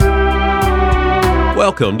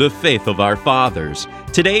Welcome to Faith of Our Fathers.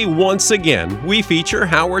 Today, once again, we feature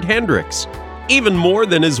Howard Hendricks. Even more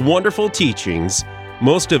than his wonderful teachings,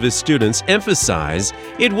 most of his students emphasize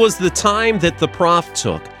it was the time that the Prof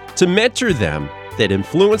took to mentor them that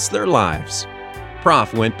influenced their lives.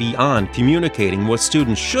 Prof went beyond communicating what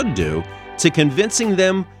students should do to convincing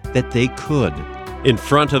them that they could. In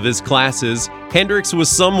front of his classes, Hendricks was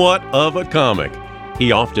somewhat of a comic.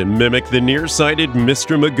 He often mimicked the nearsighted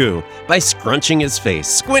Mr. Magoo by scrunching his face,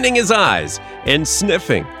 squinting his eyes, and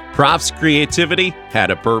sniffing. Prof's creativity had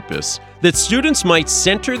a purpose, that students might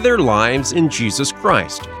center their lives in Jesus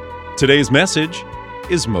Christ. Today's message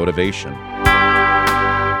is motivation.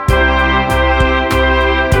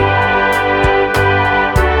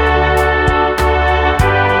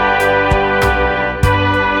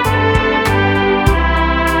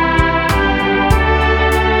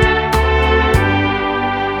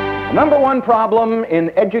 Number one problem in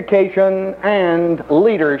education and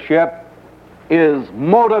leadership is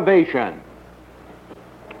motivation.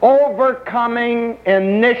 Overcoming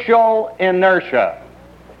initial inertia.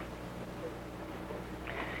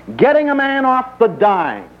 Getting a man off the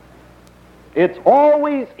dime. It's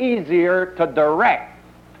always easier to direct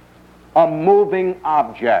a moving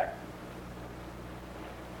object.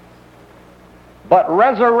 But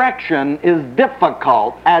resurrection is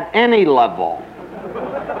difficult at any level.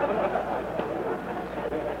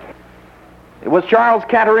 It was Charles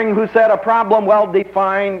Kettering who said, "A problem well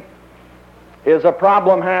defined is a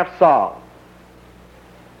problem half solved."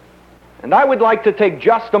 And I would like to take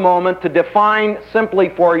just a moment to define simply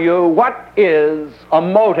for you what is a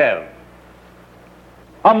motive.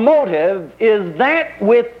 A motive is that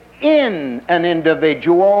within an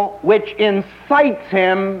individual which incites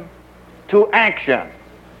him to action.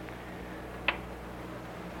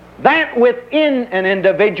 That within an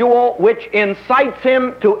individual which incites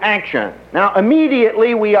him to action. Now,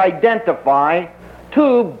 immediately we identify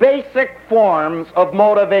two basic forms of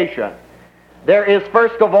motivation. There is,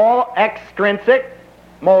 first of all, extrinsic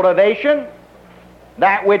motivation,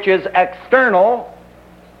 that which is external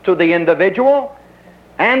to the individual,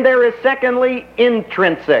 and there is, secondly,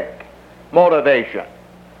 intrinsic motivation.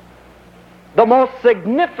 The most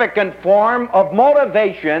significant form of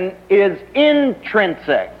motivation is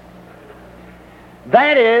intrinsic.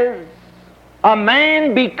 That is, a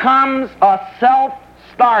man becomes a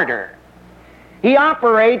self-starter. He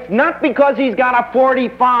operates not because he's got a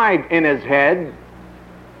 45 in his head,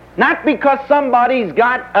 not because somebody's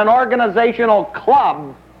got an organizational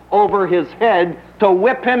club over his head to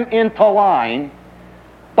whip him into line,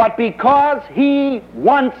 but because he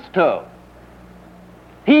wants to.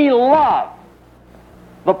 He loves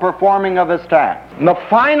the performing of his task. In the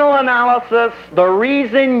final analysis, the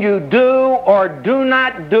reason you do or do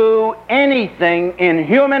not do anything in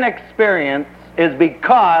human experience is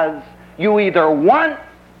because you either want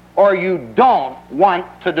or you don't want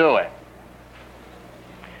to do it.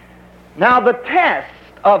 Now, the test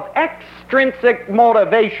of extrinsic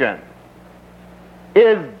motivation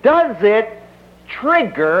is, does it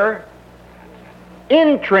trigger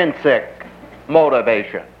intrinsic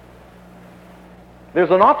motivation? There's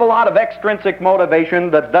an awful lot of extrinsic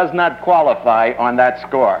motivation that does not qualify on that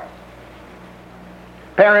score.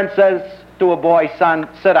 Parent says to a boy, "Son,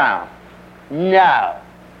 sit down." No.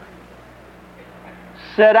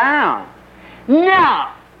 Sit down. No.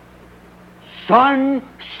 Son,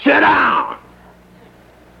 sit down.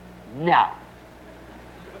 No.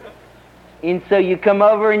 And so you come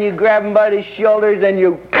over and you grab him by the shoulders and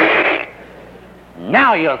you,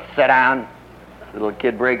 "Now you'll sit down." Little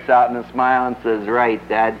kid breaks out in a smile and says, "Right,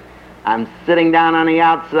 Dad. I'm sitting down on the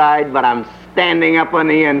outside, but I'm standing up on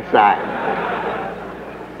the inside."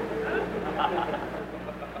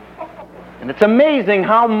 And it's amazing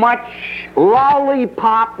how much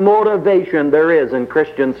lollipop motivation there is in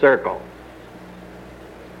Christian circles.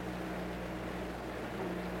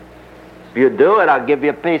 If you do it, I'll give you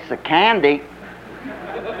a piece of candy.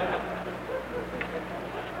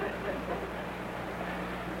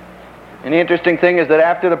 And the interesting thing is that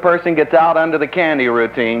after the person gets out under the candy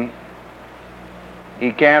routine,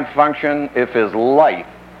 he can't function if his life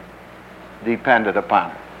depended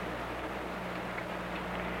upon it.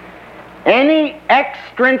 Any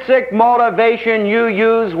extrinsic motivation you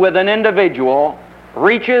use with an individual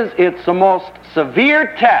reaches its most severe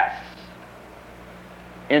test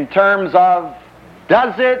in terms of,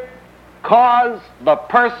 does it cause the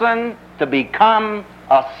person to become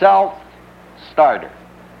a self-starter?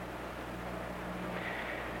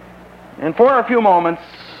 And for a few moments,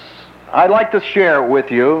 I'd like to share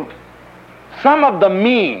with you some of the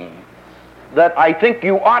means that I think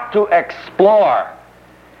you ought to explore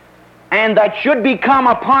and that should become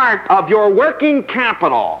a part of your working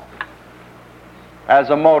capital as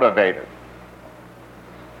a motivator.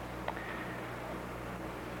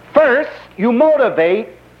 First, you motivate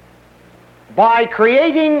by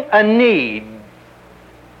creating a need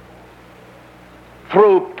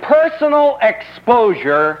through personal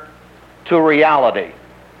exposure to reality.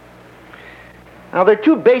 Now, there are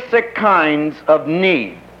two basic kinds of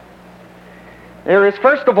need. There is,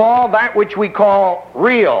 first of all, that which we call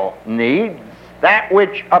real needs, that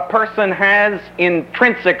which a person has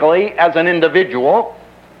intrinsically as an individual,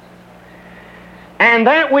 and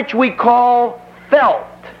that which we call felt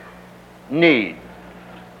needs.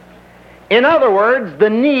 In other words, the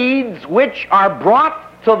needs which are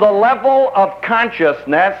brought to the level of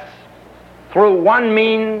consciousness through one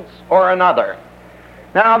means or another.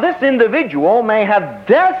 Now, this individual may have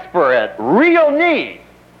desperate, real needs,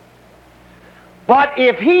 but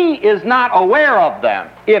if he is not aware of them,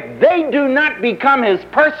 if they do not become his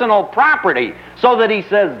personal property so that he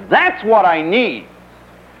says, that's what I need,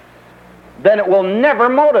 then it will never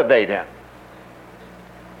motivate him.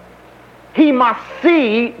 He must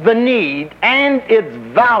see the need and its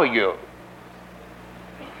value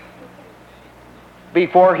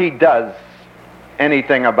before he does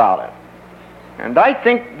anything about it. And I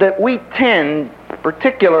think that we tend,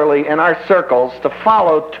 particularly in our circles, to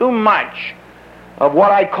follow too much of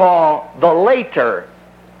what I call the later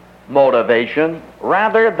motivation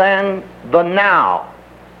rather than the now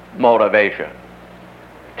motivation.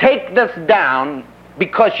 Take this down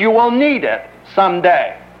because you will need it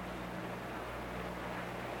someday.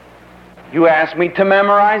 You asked me to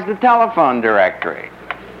memorize the telephone directory.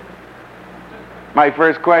 My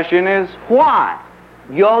first question is, why?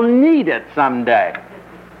 You'll need it someday.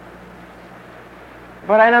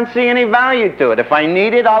 But I don't see any value to it. If I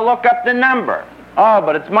need it, I'll look up the number. Oh,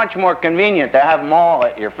 but it's much more convenient to have them all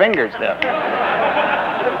at your fingertips.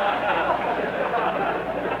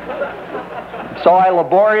 So I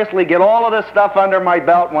laboriously get all of this stuff under my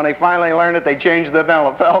belt. When I finally learn it, they change the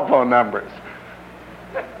telephone numbers.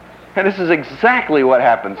 And this is exactly what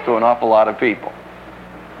happens to an awful lot of people.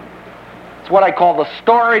 It's what I call the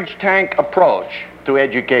storage tank approach to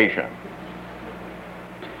education.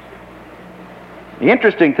 The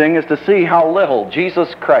interesting thing is to see how little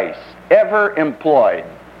Jesus Christ ever employed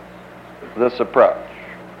this approach.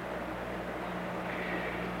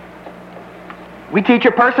 We teach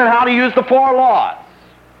a person how to use the 4 laws.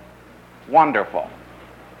 Wonderful.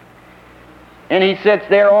 And he sits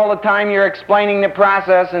there all the time, you're explaining the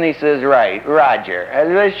process, and he says, right,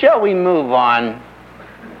 Roger, shall we move on?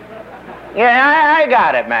 Yeah, I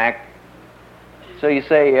got it, Mac. So you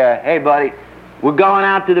say, hey, buddy, we're going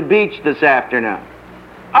out to the beach this afternoon.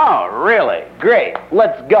 Oh, really? Great.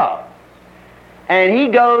 Let's go. And he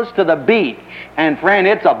goes to the beach, and friend,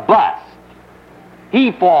 it's a bust.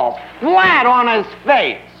 He falls flat on his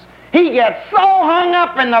face. He gets so hung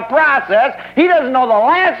up in the process, he doesn't know the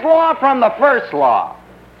last law from the first law.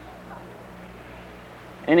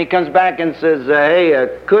 And he comes back and says,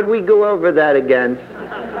 hey, could we go over that again?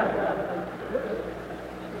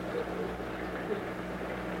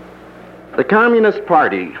 The Communist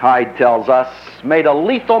Party, Hyde tells us, made a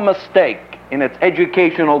lethal mistake in its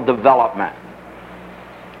educational development.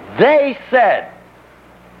 They said,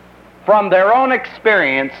 from their own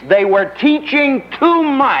experience, they were teaching too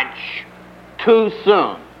much too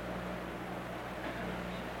soon.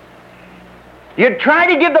 You'd try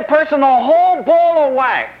to give the person a whole bowl of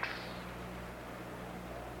wax.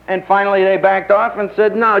 And finally they backed off and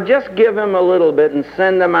said, no, just give him a little bit and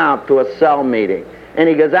send him out to a cell meeting. And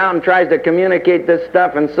he goes out and tries to communicate this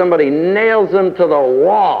stuff, and somebody nails him to the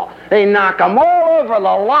wall. They knock him all over the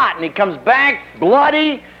lot, and he comes back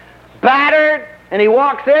bloody, battered, and he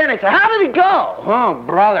walks in and he says, how did he go? Oh,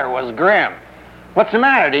 brother, it was grim. What's the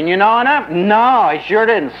matter? Didn't you know enough? No, I sure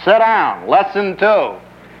didn't. Sit down. Lesson 2.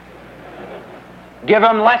 Give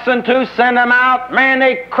him lesson 2, send him out. Man,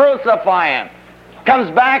 they crucify him.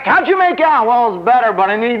 Comes back. How'd you make out? Well, it's better, but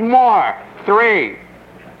I need more. 3.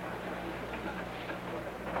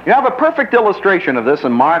 You have a perfect illustration of this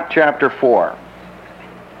in Mark chapter 4.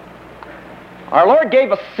 Our Lord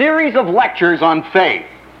gave a series of lectures on faith.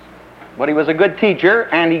 But he was a good teacher,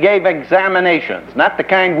 and he gave examinations. Not the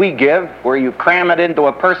kind we give, where you cram it into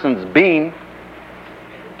a person's bean.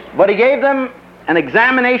 But he gave them an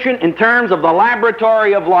examination in terms of the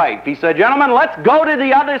laboratory of life. He said, gentlemen, let's go to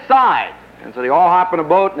the other side. And so they all hop in a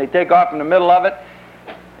boat, and they take off in the middle of it.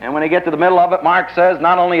 And when they get to the middle of it, Mark says,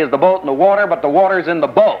 not only is the boat in the water, but the water's in the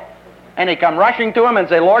boat. And they come rushing to him and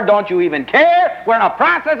say, Lord, don't you even care? We're in a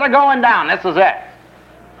process of going down. This is it.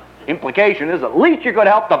 Implication is at least you could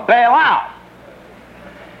help to bail out.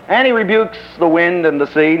 And he rebukes the wind and the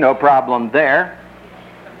sea, no problem there.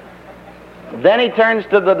 Then he turns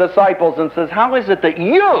to the disciples and says, how is it that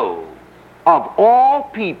you, of all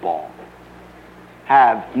people,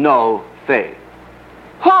 have no faith?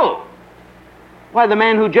 Who? Why, the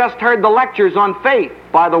man who just heard the lectures on faith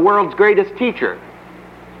by the world's greatest teacher.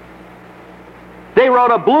 They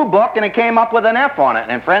wrote a blue book and it came up with an F on it.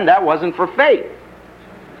 And friend, that wasn't for faith.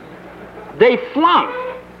 They flunked.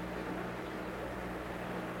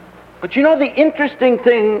 But you know, the interesting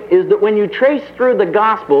thing is that when you trace through the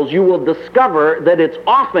Gospels, you will discover that it's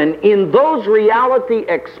often in those reality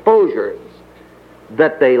exposures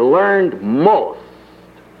that they learned most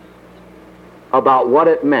about what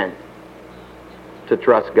it meant to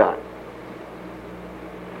trust God.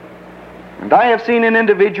 And I have seen an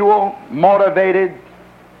individual motivated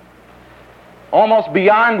almost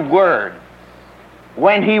beyond words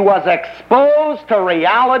when he was exposed to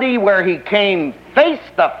reality, where he came face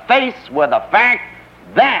to face with the fact,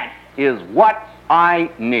 that is what I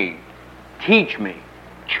need. Teach me,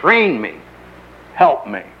 train me, help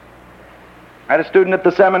me. I had a student at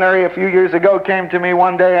the seminary a few years ago came to me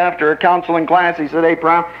one day after a counseling class. He said, hey,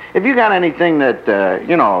 Prof, if you got anything that,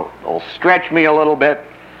 will stretch me a little bit.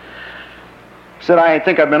 I said, I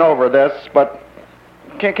think I've been over this, but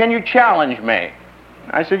can you challenge me?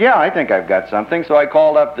 I said, yeah, I think I've got something. So I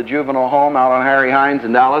called up the juvenile home out on Harry Hines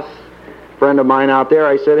in Dallas. A friend of mine out there,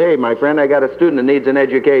 I said, hey, my friend, I got a student that needs an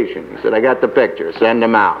education. He said, I got the picture. Send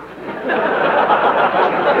him out.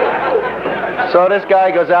 So this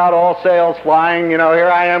guy goes out, all sails flying. Here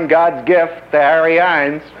I am, God's gift to Harry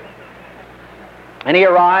Hines. And he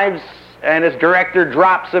arrives, and his director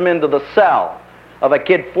drops him into the cell of a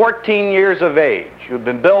kid 14 years of age who'd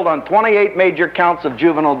been billed on 28 major counts of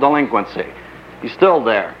juvenile delinquency. He's still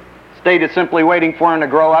there. State is simply waiting for him to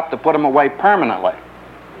grow up to put him away permanently.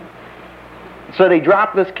 So they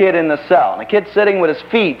drop this kid in the cell, and the kid's sitting with his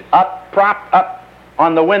feet up, propped up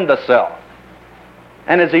on the windowsill.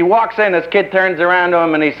 And as he walks in, this kid turns around to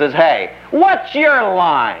him and he says, hey, what's your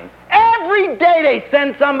line? Every day they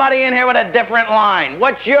send somebody in here with a different line.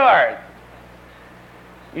 What's yours?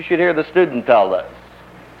 You should hear the student tell this.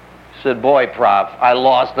 He said, boy, Prof, I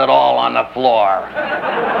lost it all on the floor.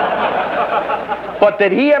 But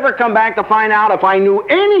did he ever come back to find out if I knew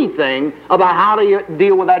anything about how to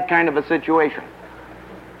deal with that kind of a situation?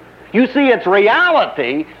 You see, it's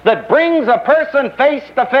reality that brings a person face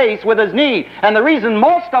to face with his need. And the reason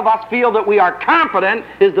most of us feel that we are confident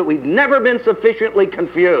is that we've never been sufficiently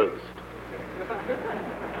confused.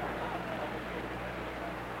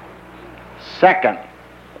 Second,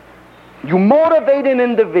 you motivate an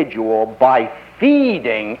individual by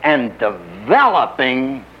feeding and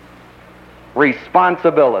developing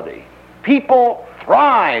responsibility. People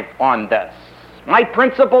thrive on this. My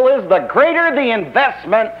principle is the greater the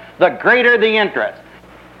investment, the greater the interest.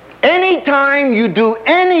 Anytime you do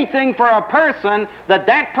anything for a person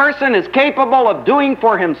that person is capable of doing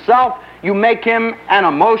for himself, you make him an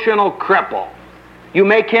emotional cripple. You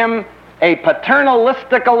make him a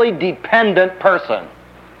paternalistically dependent person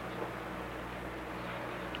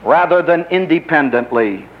rather than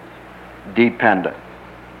independently dependent.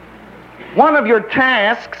 One of your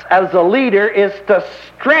tasks as a leader is to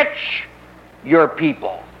stretch your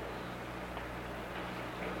people.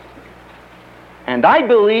 And I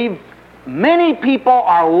believe many people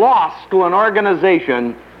are lost to an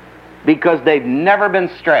organization because they've never been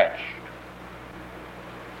stretched.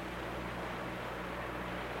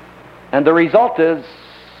 And the result is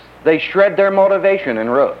they shred their motivation en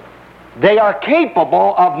route. They are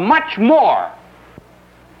capable of much more.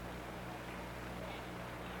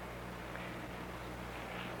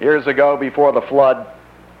 Years ago, before the flood,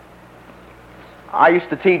 I used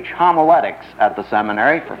to teach homiletics at the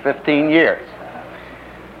seminary for 15 years.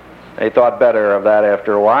 They thought better of that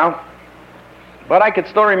after a while. But I could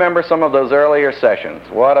still remember some of those earlier sessions.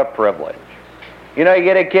 What a privilege. You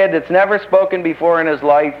get a kid that's never spoken before in his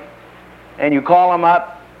life, and you call him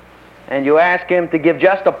up, and you ask him to give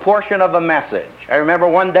just a portion of a message. I remember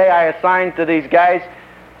one day I assigned to these guys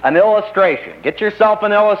an illustration. Get yourself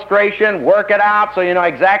an illustration, work it out so you know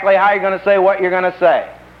exactly how you're going to say what you're going to say,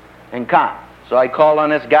 and come. So I called on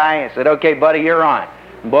this guy. I said, okay, buddy, you're on.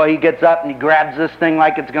 And boy, he gets up and he grabs this thing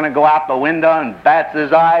like it's going to go out the window and bats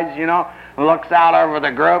his eyes, and looks out over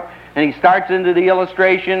the group. And he starts into the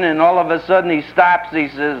illustration, and all of a sudden he stops. He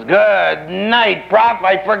says, good night, Prof.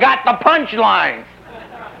 I forgot the punchline.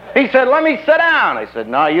 He said, let me sit down. I said,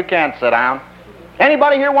 no, you can't sit down.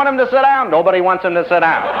 Anybody here want him to sit down? Nobody wants him to sit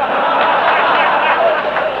down.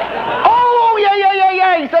 Oh,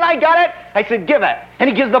 yeah. He said, I got it. I said, give it. And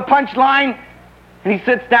he gives the punchline. And he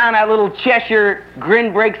sits down, that little Cheshire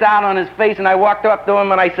grin breaks out on his face, and I walked up to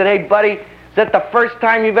him and I said, "Hey, buddy, is that the first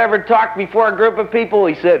time you've ever talked before a group of people?"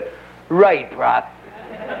 He said, "Right, Prof."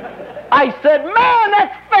 I said, "Man,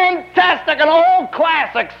 that's fantastic," and the whole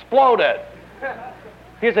class exploded.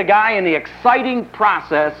 Here's a guy in the exciting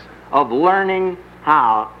process of learning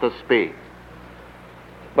how to speak.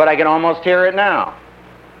 But I can almost hear it now.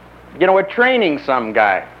 You know, we're training some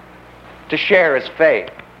guy to share his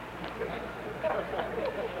faith.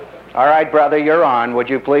 "All right, brother, you're on. Would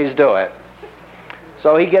you please do it?"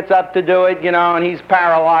 So he gets up to do it, you know, and he's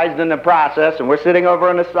paralyzed in the process, and we're sitting over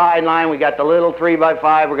on the sideline. We got the little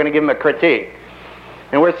 3x5. We're going to give him a critique.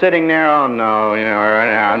 And we're sitting there, "Oh, no, you know,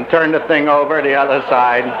 and turn the thing over to the other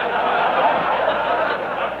side."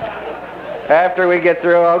 After we get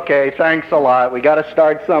through, "Okay, thanks a lot. We got to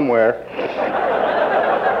start somewhere."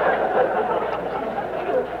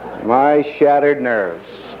 My shattered nerves.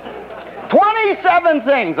 27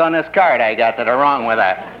 things on this card I got that are wrong with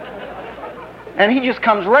that. And he just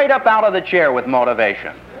comes right up out of the chair with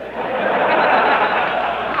motivation.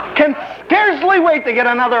 Can scarcely wait to get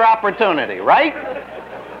another opportunity, right?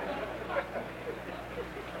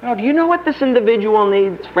 Now, do you know what this individual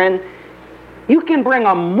needs, friend? You can bring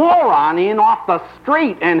a moron in off the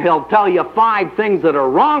street and he'll tell you 5 things that are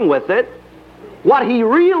wrong with it. What he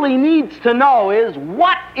really needs to know is,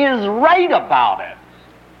 what is right about it?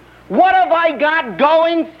 What have I got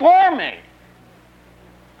going for me?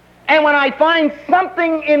 And when I find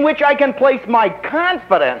something in which I can place my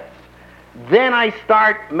confidence, then I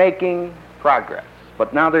start making progress.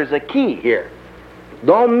 But now there's a key here.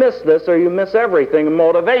 Don't miss this or you miss everything in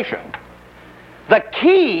motivation. The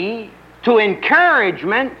key to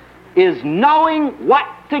encouragement is knowing what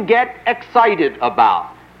to get excited about.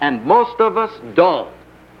 And most of us don't.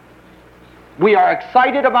 We are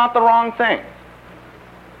excited about the wrong thing.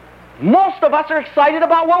 Most of us are excited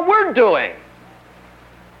about what we're doing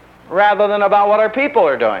rather than about what our people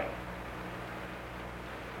are doing.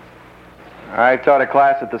 I taught a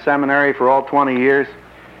class at the seminary for all 20 years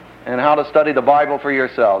on how to study the Bible for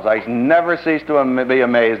yourselves. I never cease to be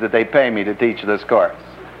amazed that they pay me to teach this course.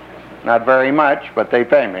 Not very much, but they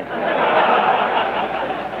pay me.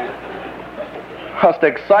 Most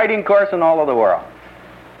exciting course in all of the world.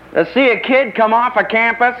 To see a kid come off a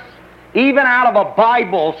campus, even out of a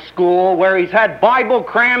Bible school where he's had Bible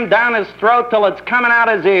crammed down his throat till it's coming out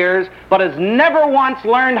his ears, but has never once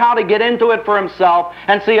learned how to get into it for himself,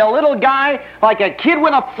 and see a little guy like a kid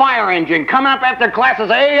with a fire engine come up after class and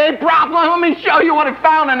say, "Hey, Prof, let me show you what I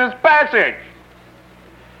found in this passage."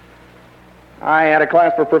 I had a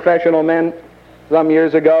class for professional men some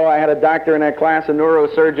years ago. I had a doctor in that class, a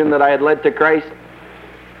neurosurgeon that I had led to Christ.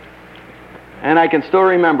 And I can still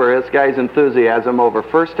remember this guy's enthusiasm over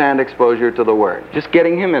first-hand exposure to the Word, just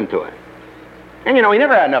getting him into it. And you know, he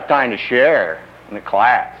never had enough time to share in the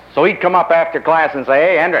class. So he'd come up after class and say,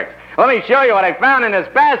 "Hey, Hendricks, let me show you what I found in this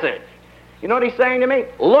passage." You know what he's saying to me?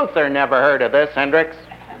 "Luther never heard of this, Hendricks."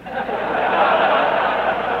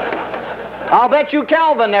 "I'll bet you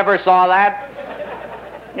Calvin never saw that."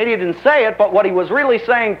 He didn't say it, but what he was really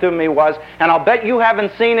saying to me was, "And I'll bet you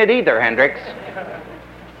haven't seen it either, Hendricks."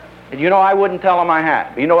 And you know, I wouldn't tell him I had.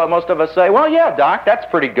 You know what most of us say? "Well, yeah, Doc, that's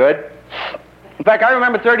pretty good." In fact, I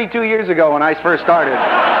remember 32 years ago when I first started.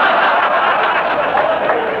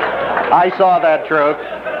 I saw that truth.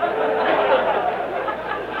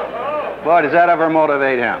 Boy, does that ever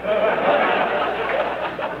motivate him.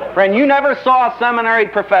 Friend, you never saw a seminary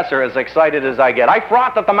professor as excited as I get. I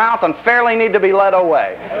froth at the mouth and fairly need to be led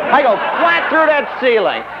away. I go flat through that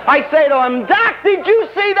ceiling. I say to him, "Doc, did you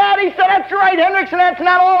see that?" He said, "That's right, Hendricks, and that's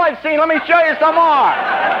not all I've seen. Let me show you some more."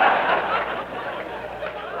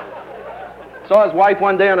 Saw his wife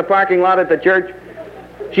one day in the parking lot at the church.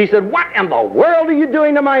 She said, "What in the world are you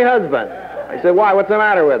doing to my husband?" I said, "Why, what's the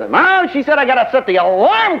matter with him?" "Oh," she said, "I got to set the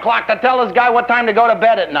alarm clock to tell this guy what time to go to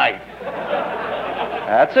bed at night."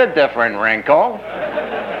 That's a different wrinkle.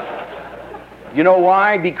 You know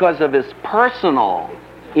why? Because of his personal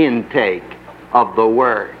intake of the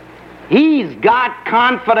Word. He's got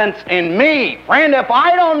confidence in me. Friend, if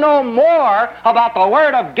I don't know more about the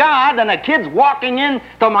Word of God than the kids walking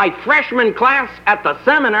into my freshman class at the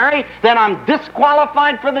seminary, then I'm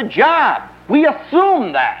disqualified for the job. We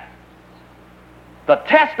assume that. The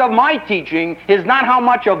test of my teaching is not how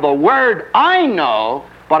much of the Word I know,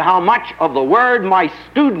 but how much of the Word my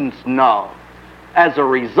students know as a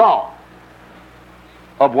result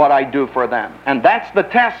of what I do for them. And that's the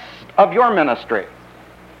test of your ministry.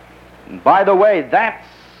 And by the way, that's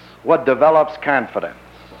what develops confidence.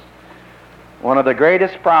 One of the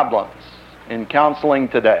greatest problems in counseling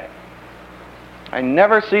today I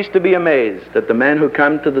never cease to be amazed at the men who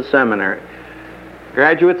come to the seminary,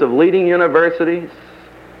 graduates of leading universities,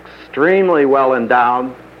 extremely well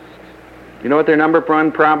endowed. You know what their number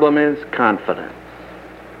one problem is? Confidence.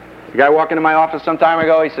 The guy walked into my office some time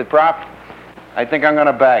ago, he said, "Prof, I think I'm going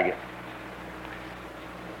to bag it.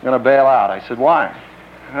 I'm going to bail out." I said, "Why?"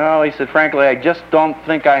 "Well," he said, "frankly, I just don't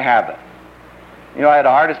think I have it." You know, I had the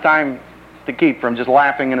hardest time to keep from just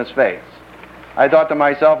laughing in his face. I thought to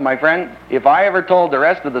myself, my friend, if I ever told the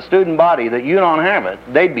rest of the student body that you don't have it,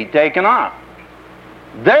 they'd be taken off.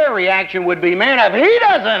 Their reaction would be, "Man, if he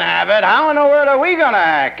doesn't have it, how in the world are we going to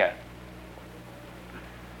hack it?"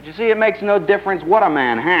 But you see, it makes no difference what a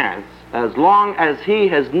man has, as long as he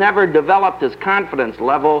has never developed his confidence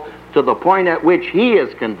level to the point at which he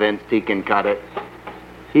is convinced he can cut it.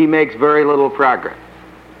 He makes very little progress.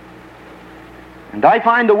 And I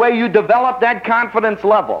find the way you develop that confidence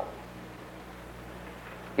level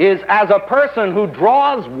is as a person who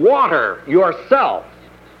draws water yourself,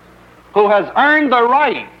 who has earned the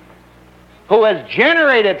right, who has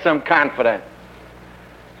generated some confidence,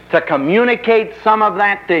 to communicate some of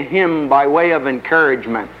that to him by way of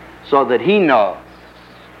encouragement so that he knows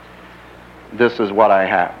this is what I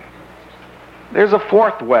have. There's a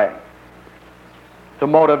fourth way to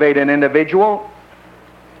motivate an individual,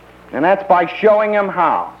 and that's by showing him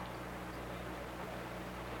how.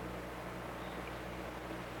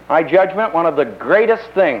 My judgment, one of the greatest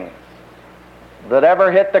things that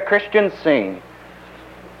ever hit the Christian scene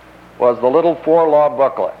was the little 4-law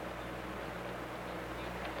booklet.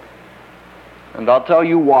 And I'll tell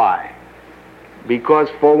you why. Because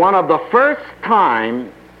for one of the first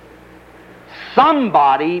time,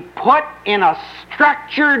 somebody put in a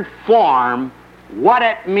structured form what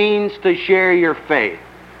it means to share your faith.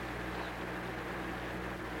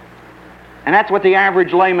 And that's what the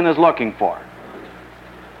average layman is looking for.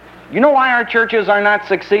 You know why our churches are not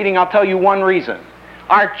succeeding? I'll tell you one reason.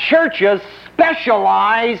 Our churches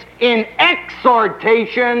specialize in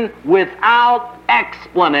exhortation without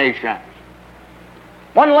explanation.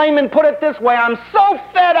 One layman put it this way: "I'm so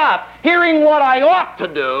fed up hearing what I ought to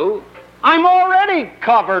do, I'm already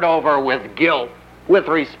covered over with guilt with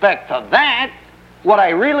respect to that. What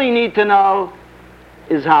I really need to know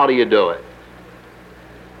is how do you do it?"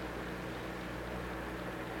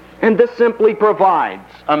 And this simply provides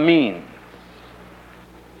a means.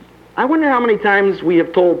 I wonder how many times we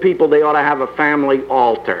have told people they ought to have a family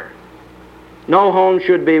altar. No home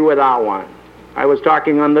should be without one. I was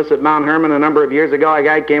talking on this at Mount Hermon a number of years ago. A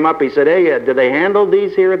guy came up, he said, "Hey, do they handle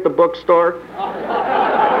these here at the bookstore?"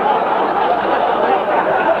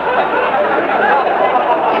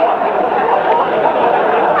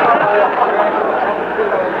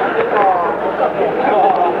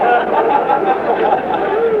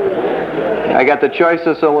 I got the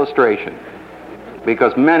choicest illustration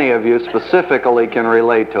because many of you specifically can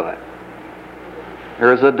relate to it.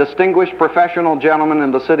 There is a distinguished professional gentleman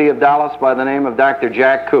in the city of Dallas by the name of Dr.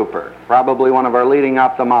 Jack Cooper, probably one of our leading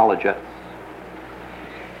ophthalmologists.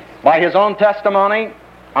 By his own testimony,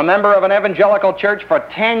 a member of an evangelical church for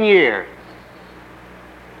 10 years,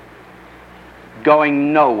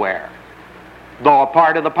 going nowhere, though a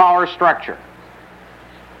part of the power structure.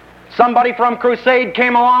 Somebody from Crusade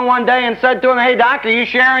came along one day and said to him, "Hey, Doc, are you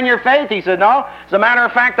sharing your faith?" He said, "No, as a matter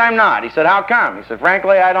of fact, I'm not." He said, "How come?" He said,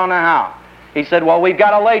 "Frankly, I don't know how." He said, "Well, we've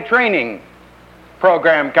got a lay training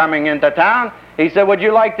program coming into town." He said, "Would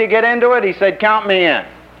you like to get into it?" He said, "Count me in."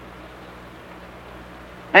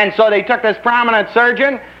 And so they took this prominent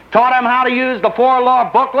surgeon, taught him how to use the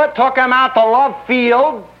 4-law booklet, took him out to Love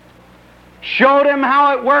Field, showed him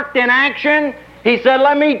how it worked in action. He said,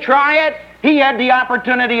 "Let me try it." He had the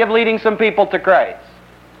opportunity of leading some people to Christ.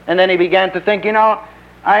 And then he began to think, I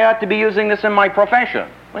ought to be using this in my profession.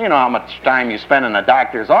 Well, you know how much time you spend in a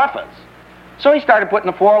doctor's office. So he started putting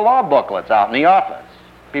the 4-law booklets out in the office.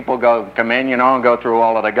 People come in, and go through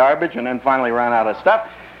all of the garbage and then finally run out of stuff.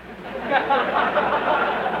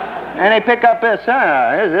 And they pick up this,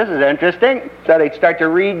 this is interesting. So they'd start to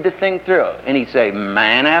read the thing through. And he'd say,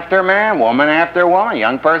 man after man, woman after woman,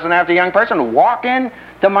 young person after young person, walk in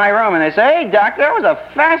to my room. And they say, "Hey, Doc, that was a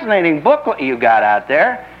fascinating booklet you got out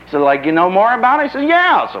there." He said, "Like, you know more about it?" He said,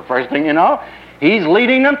 "Yeah." So first thing you know, he's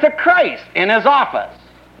leading them to Christ in his office.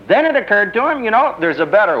 Then it occurred to him, there's a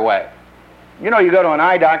better way. You go to an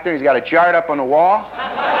eye doctor, he's got a chart up on the wall.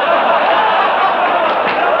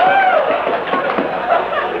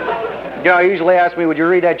 He usually asks me, "Would you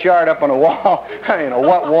read that chart up on the wall?"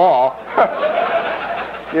 What wall?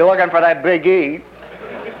 You're looking for that big E.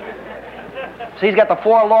 So he's got the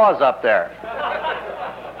 4 laws up there.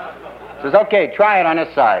 Says, "Okay, try it on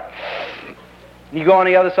this side." You go on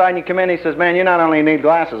the other side and you come in, he says, man, you not only need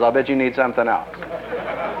glasses, I'll bet you need something else.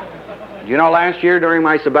 You know, last year during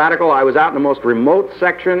my sabbatical, I was out in the most remote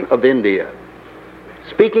section of India,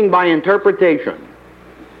 speaking by interpretation.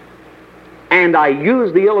 And I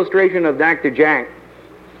used the illustration of Dr. Jack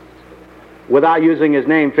without using his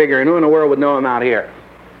name, figuring who in the world would know him out here.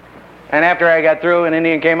 And after I got through, an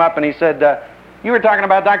Indian came up and he said, you were talking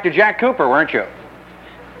about Dr. Jack Cooper, weren't you?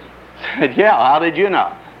 I said, yeah, how did you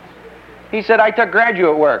know? He said, I took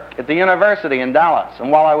graduate work at the university in Dallas,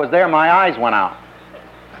 and while I was there, my eyes went out.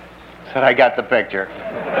 I said, I got the picture.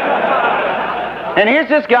 And here's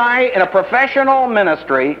this guy in a professional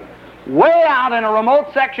ministry, way out in a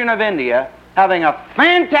remote section of India, having a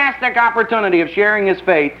fantastic opportunity of sharing his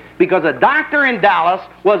faith because a doctor in Dallas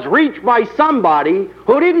was reached by somebody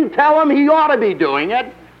who didn't tell him he ought to be doing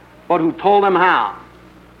it, but who told him how.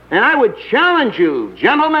 And I would challenge you,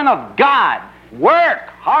 gentlemen of God, work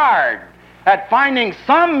hard at finding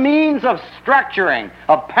some means of structuring,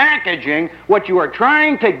 of packaging what you are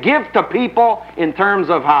trying to give to people in terms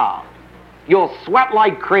of how. You'll sweat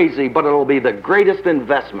like crazy, but it'll be the greatest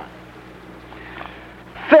investment.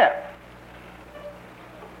 Fifth,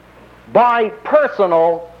 by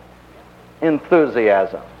personal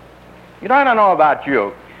enthusiasm. You know, I don't know about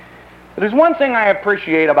you, but there's one thing I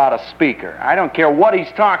appreciate about a speaker. I don't care what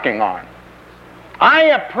he's talking on. I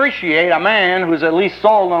appreciate a man who's at least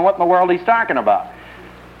sold on what in the world he's talking about.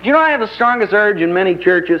 Do you know I have the strongest urge in many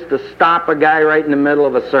churches to stop a guy right in the middle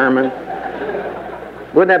of a sermon?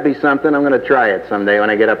 Wouldn't that be something? I'm going to try it someday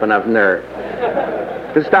when I get up enough nerve.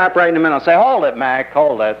 To stop right in the middle and say, hold it, Mac,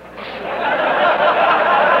 hold it.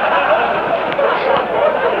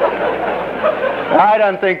 I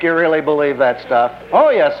don't think you really believe that stuff. Oh,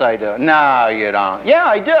 yes, I do. No, you don't. Yeah,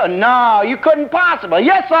 I do. No, you couldn't possibly.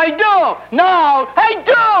 Yes, I do. No, I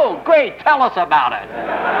do. Great, tell us about it.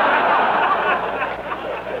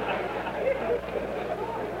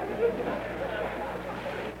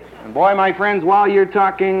 And boy, my friends, while you're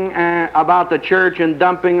talking about the church and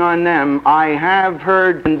dumping on them, I have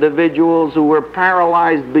heard individuals who were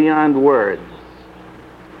paralyzed beyond words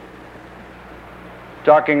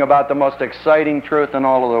talking about the most exciting truth in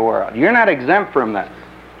all of the world. You're not exempt from this.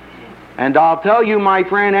 And I'll tell you, my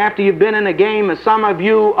friend, after you've been in the game, as some of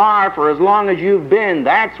you are for as long as you've been,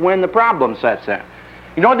 that's when the problem sets in.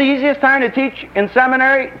 You know the easiest time to teach in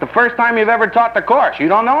seminary? The first time you've ever taught the course. You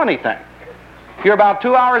don't know anything. You're about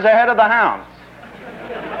 2 hours ahead of the hounds.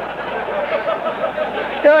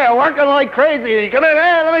 You're working like crazy. You come in,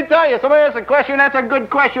 hey, let me tell you, somebody asks a question, that's a good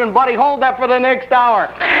question, buddy. Hold that for the next hour.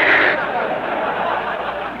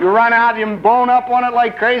 You run out, you bone up on it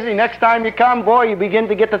like crazy. Next time you come, boy, you begin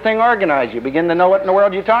to get the thing organized. You begin to know what in the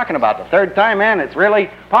world you're talking about. The third time, man, it's really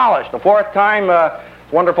polished. The fourth time,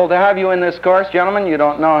 it's wonderful to have you in this course, gentlemen. You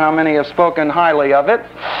don't know how many have spoken highly of it.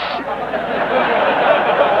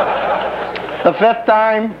 The fifth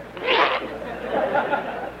time,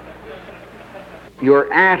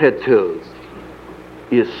 your attitude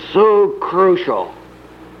is so crucial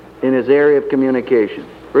in his area of communication.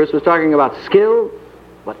 Bruce was talking about skill,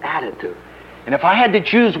 but attitude. And if I had to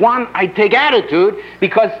choose one, I'd take attitude,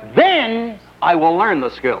 because then I will learn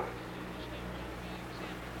the skill.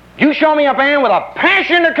 You show me a man with a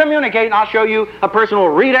passion to communicate, and I'll show you a person who will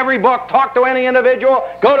read every book, talk to any individual,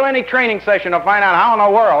 go to any training session to find out how in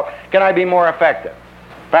the world can I be more effective.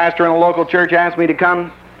 Pastor in a local church asked me to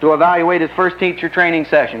come to evaluate his first teacher training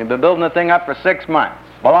session. He'd been building the thing up for 6 months.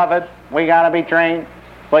 Beloved, we got to be trained.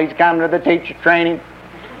 Please come to the teacher training.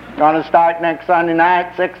 Going to start next Sunday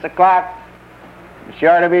night, 6 o'clock. Be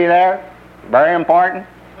sure to be there. Very important.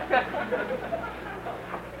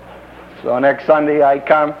 So next Sunday I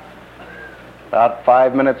come about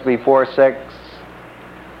 5 minutes before 6.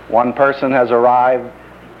 One person has arrived.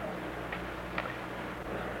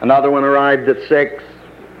 Another one arrived at 6.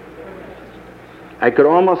 I could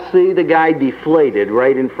almost see the guy deflated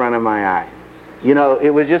right in front of my eyes. You know, it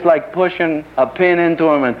was just like pushing a pin into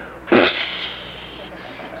him, and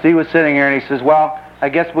so he was sitting here and he says, well, I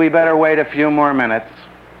guess we better wait a few more minutes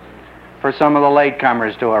for some of the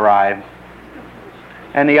latecomers to arrive.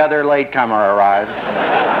 And the other latecomer arrived.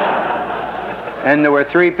 And there were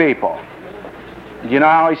 3 people. You know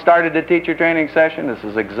how he started the teacher training session? This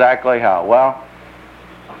is exactly how. Well,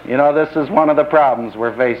 you know, this is one of the problems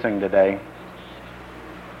we're facing today.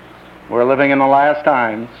 We're living in the last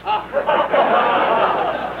times.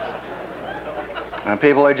 And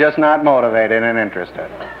people are just not motivated and interested.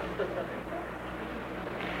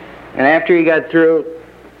 And after he got through,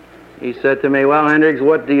 he said to me, well, Hendricks,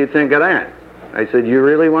 what do you think of that? I said, you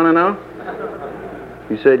really want to know?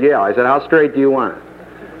 He said, yeah. I said, how straight do you want it?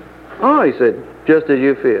 Oh, he said, just as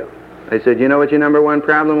you feel. I said, you know what your number one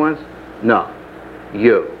problem was? No,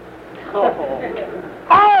 you.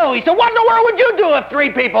 Oh, he said, what in the world would you do if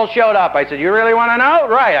 3 people showed up? I said, you really want to know?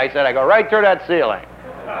 Right. I said, I go right through that ceiling.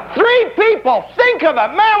 3 people, think of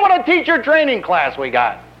it. Man, what a teacher training class we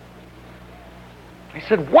got. I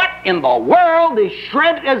said, what in the world is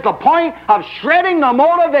the point of shredding the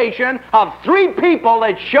motivation of 3 people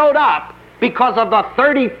that showed up because of the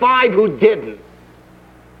 35 who didn't?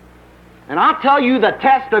 And I'll tell you the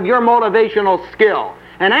test of your motivational skill.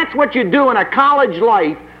 And that's what you do in a college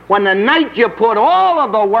life when the night you put all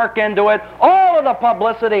of the work into it, all of the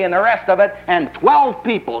publicity and the rest of it, and 12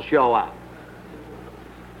 people show up.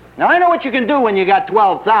 Now, I know what you can do when you got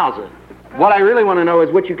 12,000. What I really want to know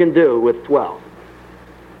is what you can do with 12.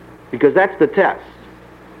 Because that's the test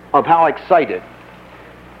of how excited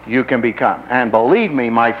you can become. And believe me,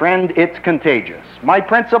 my friend, it's contagious. My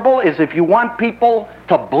principle is if you want people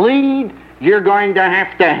to bleed, you're going to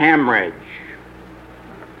have to hemorrhage.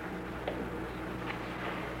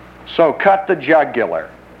 So cut the jugular.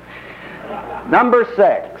 Number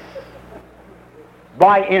 6,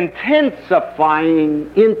 by intensifying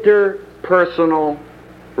interpersonal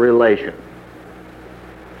relations.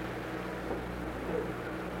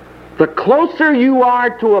 The closer you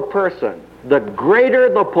are to a person, the greater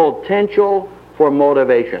the potential for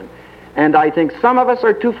motivation. And I think some of us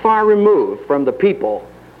are too far removed from the people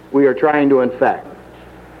we are trying to infect.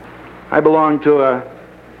 I belong to a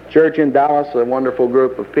church in Dallas, a wonderful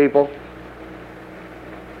group of people.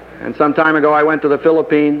 And some time ago I went to the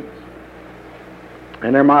Philippines,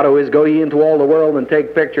 and their motto is, go ye into all the world and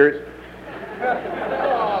take pictures.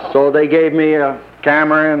 So they gave me a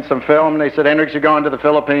camera and some film, and they said, Hendricks, you're going to the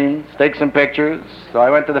Philippines, take some pictures. So I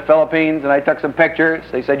went to the Philippines and I took some pictures.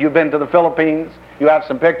 They said, you've been to the Philippines, you have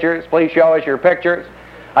some pictures, please show us your pictures.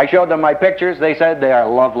 I showed them my pictures. They said they are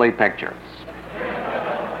lovely pictures.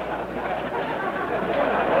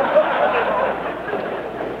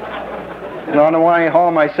 And on the way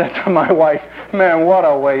home I said to my wife, man, what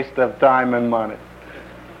a waste of time and money.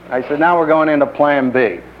 I said, now we're going into plan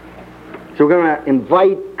B. So we're going to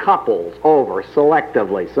invite couples over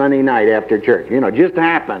selectively Sunday night after church. You know, just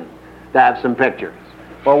happened to have some pictures.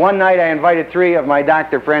 Well, one night I invited 3 of my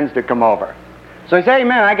doctor friends to come over. So I said, hey,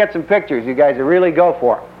 man, I got some pictures you guys would really go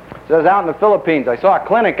for. So I was out in the Philippines. I saw a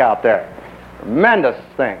clinic out there. Tremendous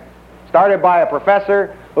thing. Started by a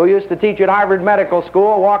professor who used to teach at Harvard Medical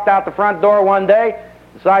School, walked out the front door one day,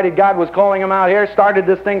 decided God was calling him out here, started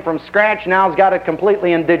this thing from scratch, now he's got it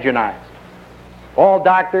completely indigenized. All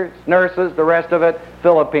doctors, nurses, the rest of it,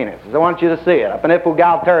 Filipinos. I want you to see it, up in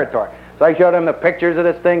Ifugao territory. So I showed him the pictures of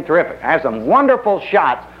this thing, terrific. I have some wonderful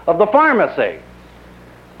shots of the pharmacy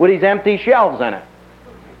with these empty shelves in it.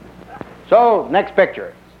 So, next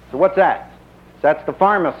picture. So what's that? That's the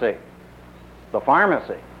pharmacy. The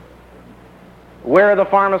pharmacy. Where are the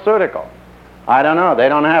pharmaceuticals? I don't know, they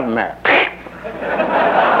don't have them there.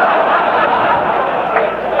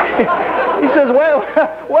 He says,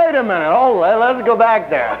 wait a minute, hold on, let's go back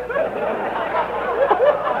there.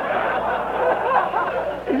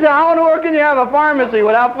 He said, how in the world can you have a pharmacy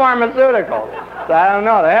without pharmaceuticals? So, I don't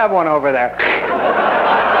know, they have one over there.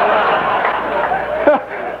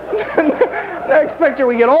 Next picture,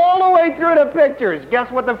 we get all the way through the pictures. Guess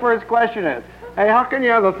what the first question is? Hey, how can you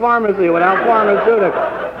have a pharmacy without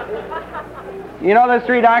pharmaceuticals? You know, those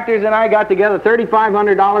 3 doctors and I got together,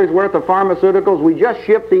 $3,500 worth of pharmaceuticals. We just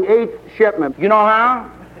shipped the 8th shipment. You know how?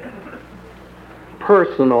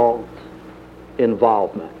 Personal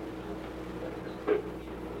involvement.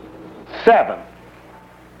 7,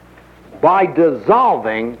 by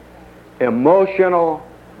dissolving emotional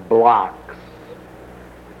blocks.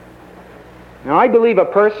 Now, I believe a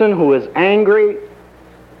person who is angry,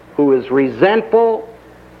 who is resentful,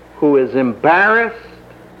 who is embarrassed,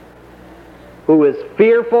 who is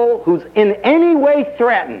fearful, who's in any way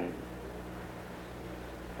threatened,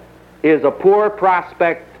 is a poor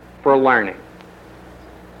prospect for learning.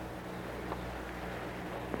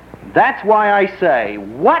 That's why I say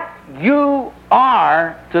what you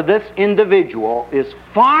are to this individual is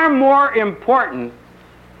far more important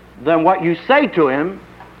than what you say to him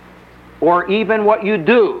or even what you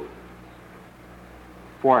do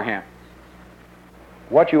for him.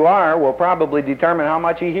 What you are will probably determine how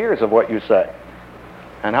much he hears of what you say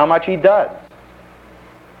and how much he does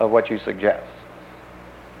of what you suggest.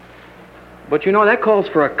 But you know, that calls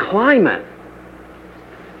for a climate,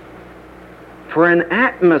 for an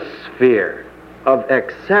atmosphere of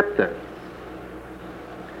acceptance.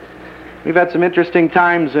 We've had some interesting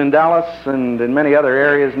times in Dallas and in many other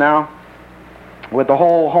areas now with the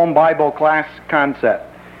whole home Bible class concept.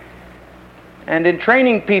 And in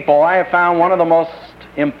training people, I have found one of the most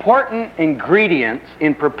important ingredients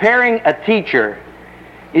in preparing a teacher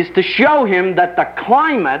is to show him that the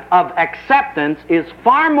climate of acceptance is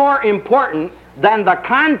far more important than the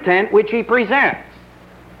content which he presents.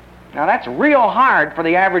 Now that's real hard for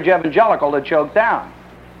the average evangelical to choke down.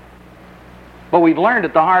 But we've learned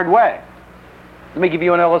it the hard way. Let me give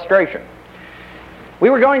you an illustration. We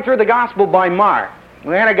were going through the Gospel by Mark.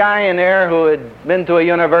 We had a guy in there who had been to a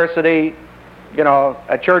university,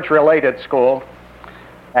 a church-related school,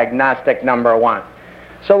 agnostic number one.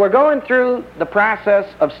 So we're going through the process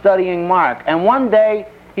of studying Mark, and one day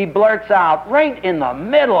he blurts out right in the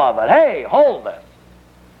middle of it, "Hey, hold it.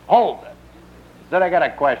 Hold it." He said, "I got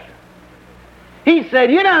a question." He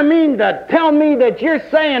said, "You don't mean to tell me that you're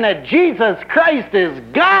saying that Jesus Christ is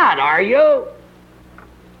God, are you?"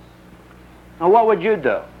 Now, what would you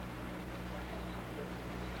do?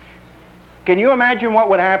 Can you imagine what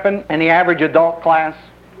would happen in the average adult class?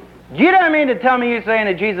 You don't mean to tell me you're saying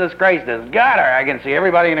that Jesus Christ is God? Or I can see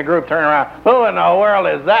everybody in the group turn around, "Who in the world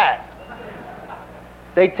is that?"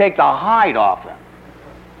 They take the hide off him.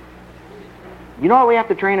 You know what we have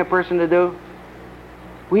to train a person to do?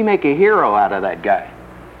 We make a hero out of that guy.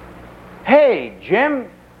 "Hey, Jim,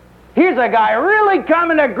 here's a guy really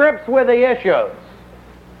coming to grips with the issues.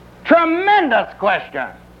 Tremendous question."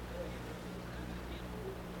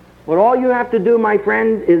 But all you have to do, my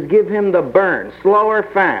friend, is give him the burn, slow or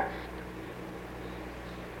fast.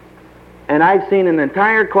 And I've seen an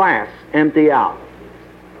entire class empty out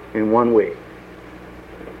in 1 week.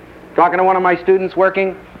 Talking to one of my students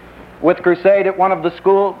working with Crusade at one of the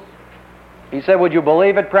schools, he said, "Would you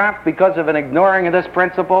believe it, Prof? Because of an ignoring of this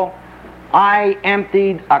principle, I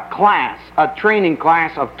emptied a class, a training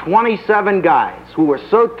class of 27 guys who were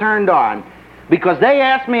so turned on because they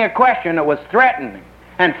asked me a question that was threatening.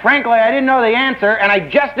 And frankly, I didn't know the answer, and I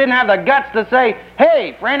just didn't have the guts to say,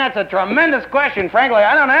 'Hey, friend, that's a tremendous question. Frankly,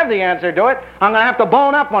 I don't have the answer to it. I'm going to have to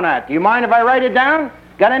bone up on that. Do you mind if I write it down?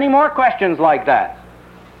 Got any more questions like that?'"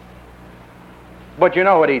 But you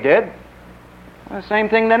know what he did? The same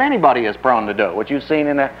thing that anybody is prone to do, what you've seen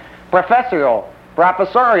in a professorial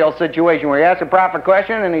situation where you ask a prof a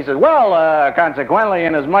question and he says, "Well, consequently,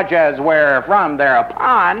 inasmuch as we're from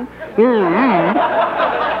thereupon," he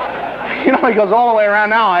goes all the way around.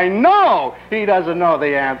 Now I know he doesn't know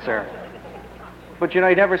the answer. But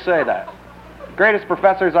he'd never say that. Greatest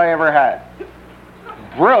professors I ever had.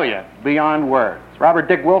 Brilliant beyond words. Robert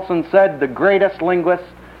Dick Wilson said, "The greatest linguist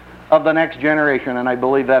of the next generation," and I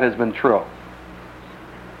believe that has been true.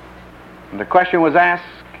 And the question was asked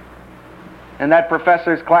in that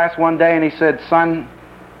professor's class one day, and he said, "Son,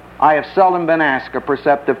 I have seldom been asked a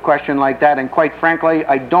perceptive question like that, and quite frankly,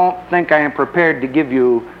 I don't think I am prepared to give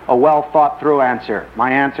you a well-thought-through answer.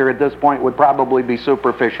 My answer at this point would probably be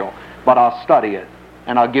superficial, but I'll study it,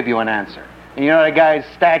 and I'll give you an answer." And the guy's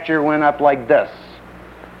stature went up like this,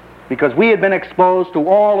 because we had been exposed to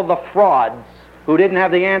all of the frauds who didn't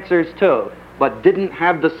have the answers too, but didn't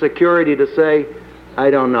have the security to say, "I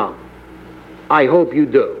don't know. I hope you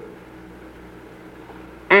do."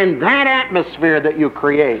 And that atmosphere that you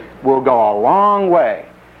create will go a long way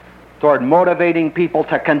toward motivating people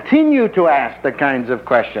to continue to ask the kinds of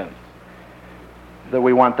questions that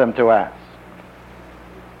we want them to ask.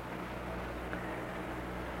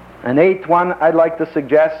 An eighth one I'd like to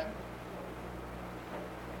suggest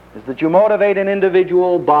is that you motivate an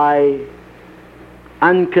individual by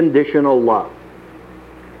unconditional love.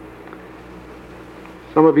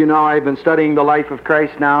 Some of you know I've been studying the life of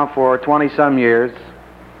Christ now for 20-some years,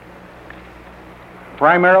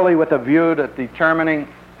 primarily with a view to determining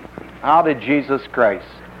how did Jesus Christ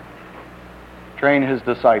train his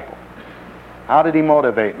disciples? How did he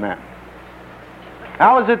motivate men?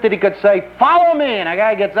 How is it that he could say, "Follow me," and a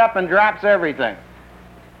guy gets up and drops everything,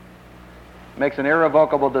 makes an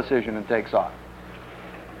irrevocable decision and takes off?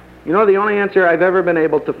 The only answer I've ever been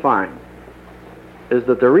able to find is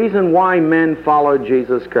that the reason why men followed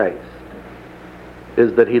Jesus Christ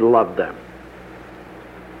is that he loved them.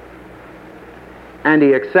 And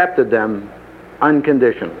he accepted them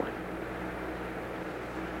unconditionally.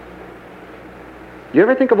 Do you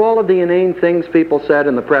ever think of all of the inane things people said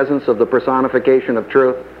in the presence of the personification of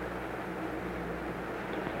truth?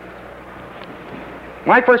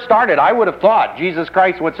 When I first started, I would have thought Jesus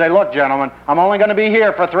Christ would say, "Look, gentlemen, I'm only going to be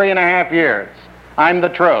here for 3.5 years. I'm the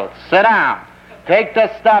truth. Sit down. Take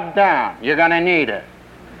this stuff down. You're going to need it."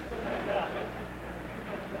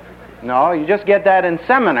 No, you just get that in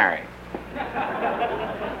seminary.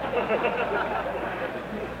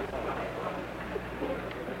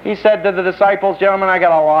 He said to the disciples, "Gentlemen, I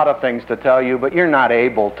got a lot of things to tell you, but you're not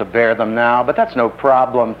able to bear them now. But that's no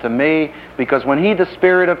problem to me, because when he, the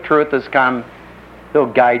Spirit of truth, has come, He'll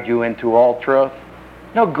guide you into all truth.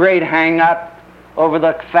 No great hang-up over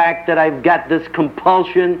the fact that I've got this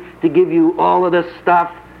compulsion to give you all of this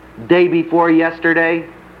stuff day before yesterday.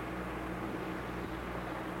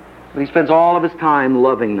 But he spends all of his time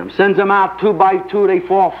loving them. Sends them out 2 by 2, they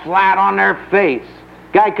fall flat on their face.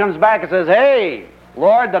 Guy comes back and says, "Hey,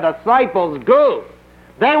 Lord, the disciples goofed.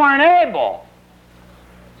 They weren't able."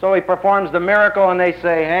 So he performs the miracle and they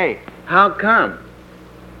say, "Hey, how come?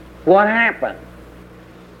 What happened?"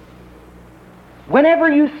 Whenever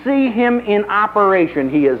you see him in operation,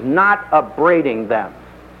 he is not upbraiding them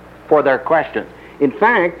for their questions. In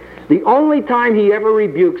fact, the only time he ever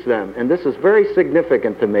rebukes them, and this is very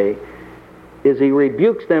significant to me, is he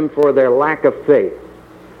rebukes them for their lack of faith.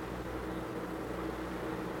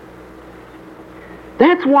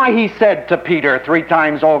 That's why he said to Peter 3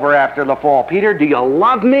 times over after the fall, "Peter, do you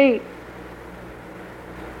love me?"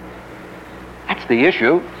 That's the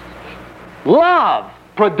issue. Love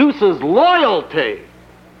produces loyalty,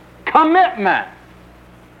 commitment,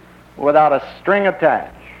 without a string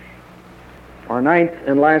attached. Our 9th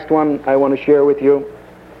and last one I want to share with you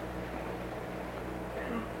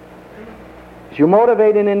is you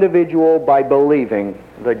motivate an individual by believing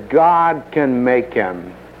that God can make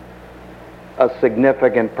him a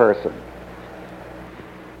significant person.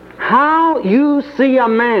 How you see a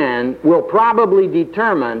man will probably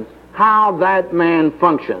determine how that man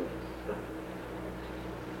functions.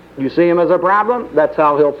 You see him as a problem, that's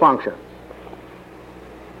how he'll function.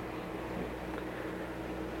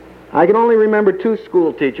 I can only remember 2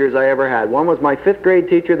 school teachers I ever had. One was my 5th grade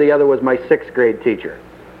teacher, the other was my 6th grade teacher.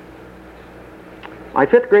 My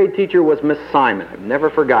 5th grade teacher was Miss Simon. I've never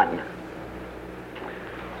forgotten her.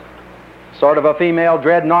 Sort of a female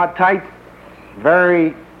dreadnought type,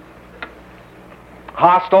 very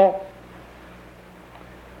hostile,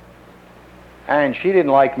 and she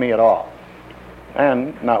didn't like me at all,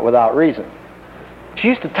 and not without reason. She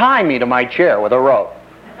used to tie me to my chair with a rope.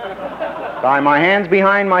 Tie my hands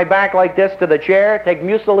behind my back like this to the chair, take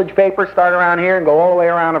mucilage paper, start around here, and go all the way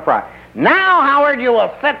around the front. "Now, Howard, you will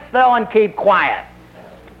sit still and keep quiet."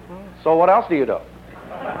 So what else do you do?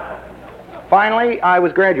 Finally, I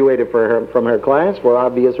was graduated from her class for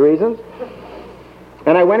obvious reasons.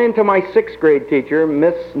 And I went into my 6th grade teacher,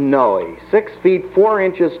 Miss Noe, 6 feet 4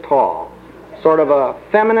 inches tall, sort of a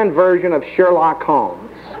feminine version of Sherlock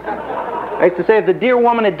Holmes. I used to say if the dear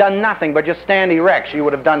woman had done nothing but just stand erect, she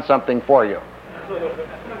would have done something for you.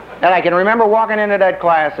 And I can remember walking into that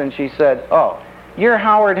class and she said, "Oh, you're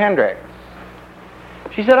Howard Hendricks."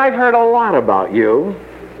 She said, "I've heard a lot about you."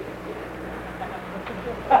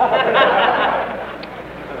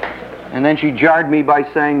 And then she jarred me by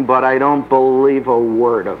saying, "But I don't believe a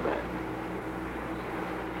word of it."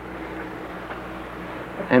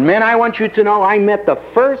 And men, I want you to know I met the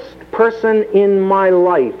first person in my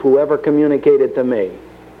life who ever communicated to me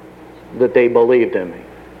that they believed in me.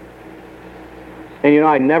 And you know,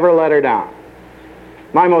 I never let her down.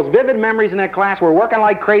 My most vivid memories in that class were working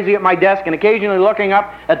like crazy at my desk and occasionally looking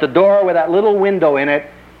up at the door with that little window in it,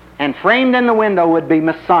 and framed in the window would be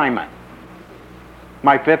Miss Simon,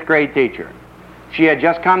 my 5th grade teacher. She had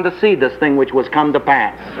just come to see this thing which was come to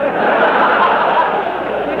pass.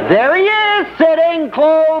 There he is, sitting,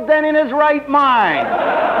 clothed, and in his right mind.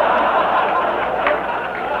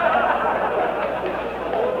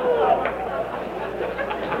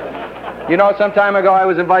 You know, some time ago I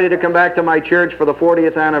was invited to come back to my church for the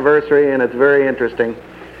 40th anniversary, and it's very interesting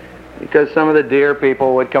because some of the dear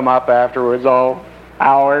people would come up afterwards. "Oh,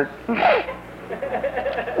 Howard,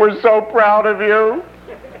 we're so proud of you."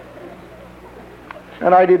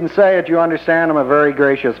 And I didn't say it, you understand, I'm a very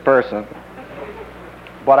gracious person.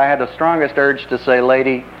 But I had the strongest urge to say,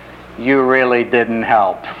 "Lady, you really didn't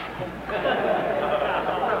help."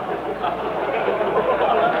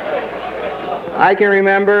 I can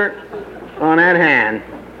remember on that hand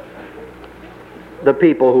the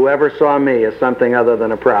people who ever saw me as something other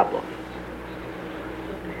than a problem.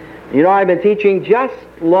 You know, I've been teaching just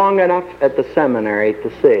long enough at the seminary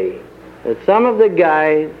to see that some of the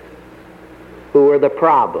guys who were the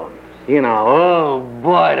problems, you know, oh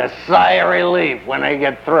boy, the sigh of relief when they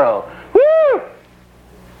get through, woo,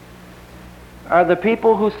 are the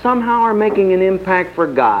people who somehow are making an impact for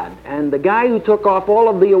God. And the guy who took off all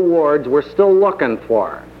of the awards we're still looking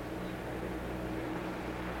for.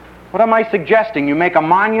 What am I suggesting? You make a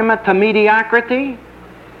monument to mediocrity?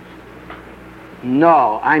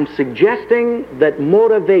 No, I'm suggesting that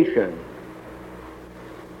motivation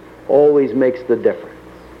always makes the difference.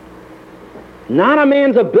 Not a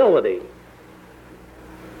man's ability,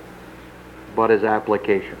 but his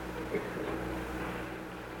application.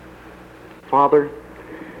 Father,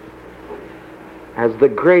 as the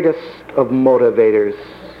greatest of motivators,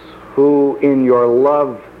 who in your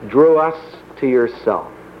love drew us to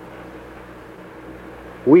yourself.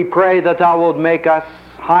 We pray that thou wilt make us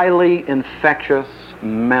highly infectious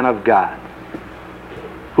men of God,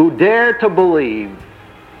 who dare to believe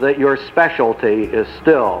that your specialty is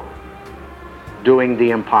still doing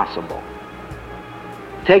the impossible,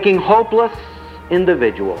 taking hopeless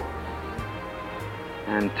individuals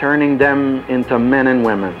and turning them into men and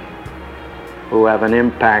women who have an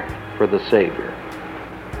impact for the Savior.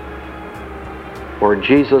 For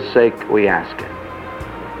Jesus' sake we ask it.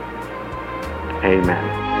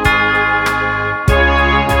 Amen.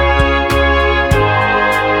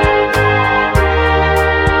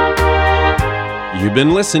 You've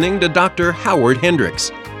been listening to Dr. Howard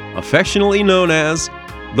Hendricks, affectionately known as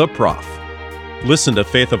The Prof. Listen to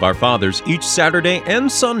Faith of Our Fathers each Saturday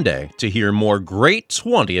and Sunday to hear more great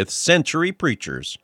 20th century preachers.